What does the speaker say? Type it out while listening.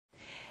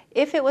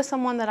If it was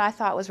someone that I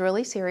thought was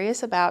really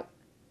serious about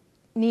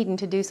needing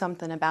to do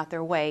something about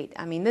their weight,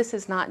 I mean, this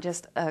is not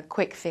just a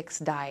quick fix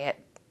diet.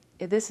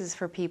 This is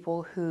for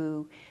people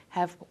who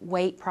have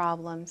weight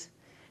problems,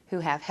 who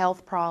have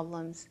health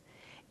problems,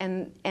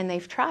 and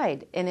they've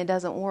tried and it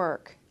doesn't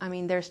work. I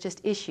mean, there's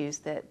just issues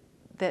that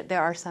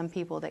there are some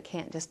people that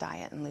can't just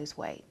diet and lose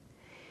weight.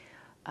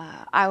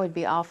 I would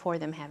be all for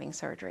them having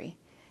surgery.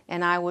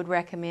 And I would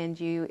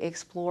recommend you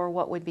explore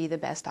what would be the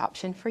best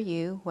option for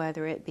you,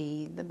 whether it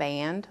be the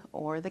band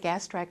or the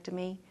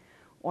gastrectomy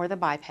or the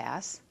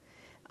bypass.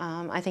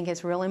 I think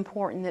it's real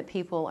important that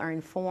people are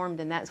informed,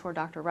 and that's where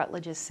Dr.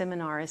 Rutledge's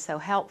seminar is so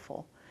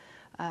helpful.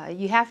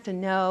 You have to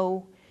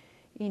know,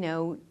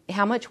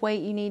 how much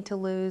weight you need to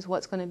lose,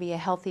 what's going to be a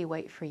healthy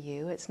weight for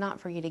you. It's not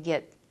for you to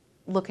get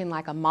looking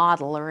like a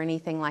model or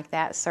anything like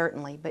that,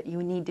 certainly, but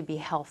you need to be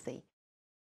healthy.